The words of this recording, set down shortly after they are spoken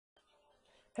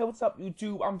Hey, what's up,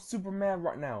 YouTube? I'm super mad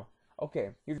right now. Okay,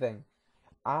 here's the thing.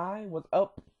 I was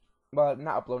up, but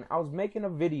not uploading. I was making a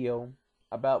video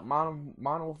about Modern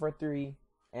Warfare 3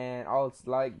 and all its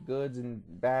like goods and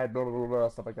bad, blah blah blah, blah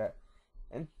stuff like that.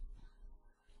 And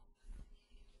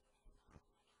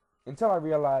until I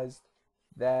realized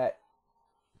that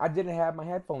I didn't have my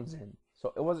headphones in,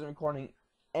 so it wasn't recording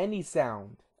any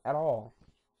sound at all.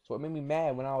 So it made me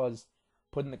mad when I was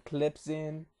putting the clips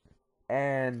in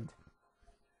and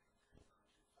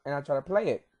I tried to play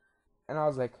it, and I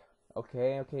was like,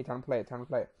 okay, time to play it, time to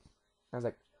play it. I was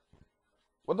like,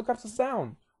 what the crap's the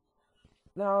sound?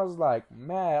 And I was like,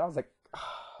 mad. I was like,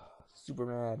 super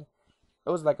mad. It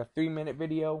was like a 3 minute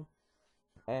video,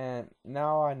 and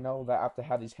now I know that I have to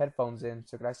have these headphones in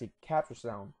so I can actually capture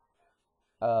sound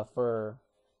for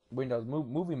Windows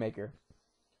Movie Maker.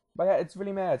 But yeah, it's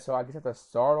really mad, so I just have to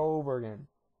start all over again.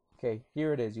 Okay,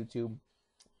 here it is, YouTube.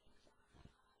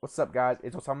 What's up, guys?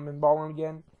 It's Osama Bin Balling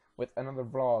again with another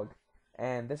vlog.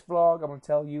 And this vlog, I'm going to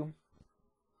tell you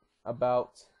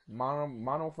about Modern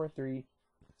Warfare 3.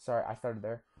 Sorry, I started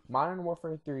there. Modern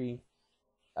Warfare 3,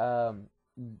 um,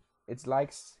 its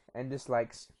likes and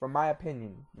dislikes. From my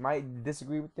opinion, you might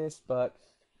disagree with this, but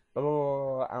blah, blah,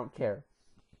 blah, blah, I don't care.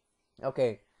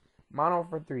 Okay, Modern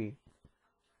Warfare 3.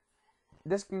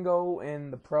 This can go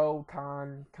in the pro,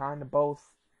 con, kind of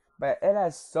both, but it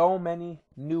has so many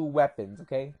new weapons.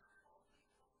 Okay,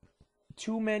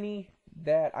 too many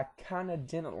that I kind of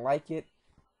didn't like it.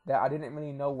 That I didn't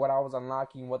really know what I was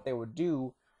unlocking, what they would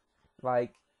do.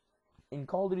 Like in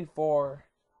Call of Duty 4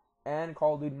 and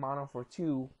Call of Duty Modern Warfare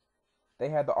 2, they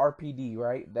had the RPD,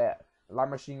 right? That light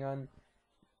machine gun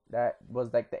that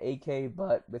was like the AK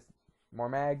but with more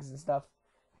mags and stuff.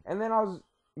 And then I was,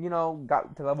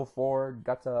 got to level 4,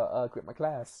 got to quit my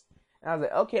class. And I was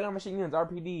like, okay, light machine guns,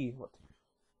 RPD. What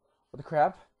the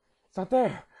crap? It's not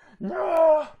there.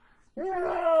 No!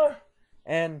 No!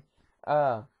 And,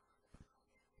 uh,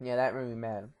 yeah, that made me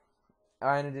mad.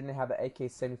 I didn't have the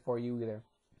AK-74U either,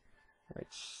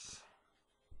 which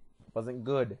wasn't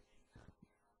good.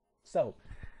 So,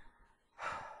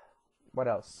 what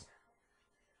else?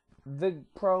 The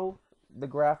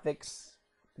graphics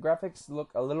look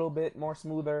a little bit more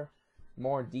smoother,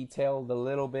 more detailed a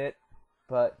little bit,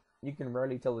 but you can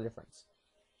rarely tell the difference.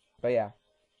 But yeah,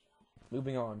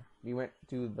 moving on. We went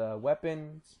to the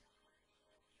weapons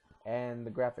and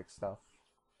the graphics stuff.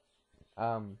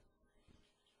 Um,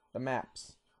 the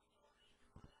maps.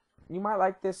 You might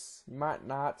like this, you might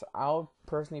not. I'll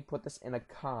personally put this in a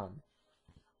con.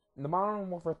 The Modern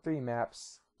Warfare 3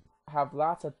 maps have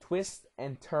lots of twists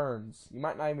and turns. You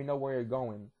might not even know where you're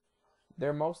going.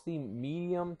 They're mostly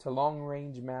medium to long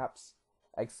range maps,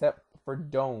 except for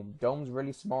Dome. Dome's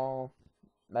really small,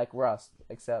 like Rust,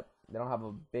 except they don't have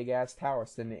a big ass tower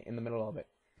sitting in the middle of it.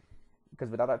 Because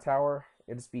without that tower,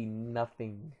 it'd just be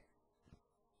nothing.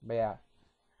 But yeah.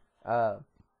 Uh,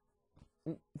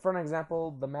 for an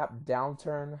example, the map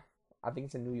Downturn, I think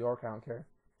it's in New York, I don't care.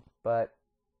 But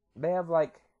they have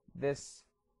like this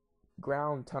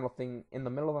ground tunnel thing in the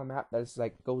middle of the map that's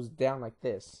like goes down like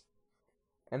this.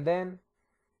 And then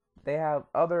they have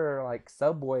other like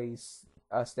subways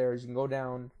stairs you can go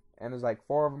down, and there's like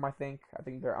 4 of them, I think. I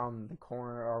think they're on the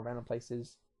corner or random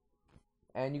places.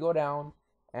 And you go down,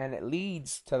 and it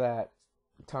leads to that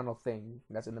tunnel thing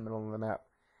that's in the middle of the map.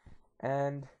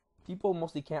 And people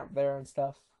mostly camp there and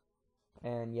stuff.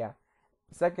 And yeah.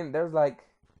 Second, there's like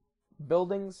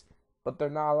buildings, but they're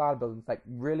not a lot of buildings, like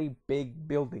really big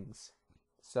buildings.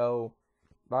 So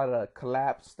a lot of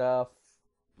collapse stuff,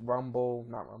 not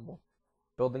rumble,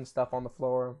 building stuff on the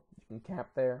floor. You can camp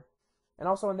there. And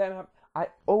also in that map, I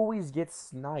always get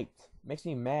sniped. Makes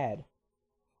me mad.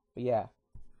 But yeah.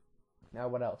 Now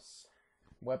what else?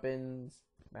 Weapons,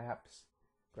 maps,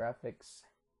 graphics.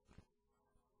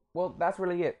 Well, that's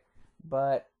really it.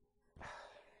 But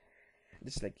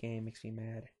this like game makes me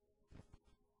mad.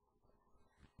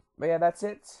 But yeah, that's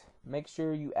it. Make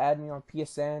sure you add me on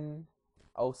PSN.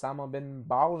 Osama Bin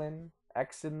Ballin.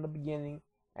 X in the beginning,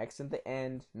 X in the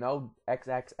end. No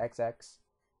XXXX.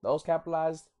 Those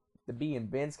capitalized. The B in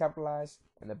Bin's capitalized.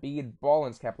 And the B in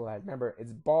Ballin's capitalized. Remember,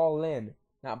 it's ballin,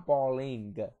 not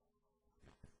balling.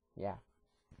 Yeah.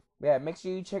 Yeah, make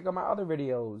sure you check out my other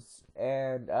videos.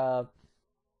 And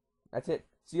that's it.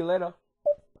 See you later.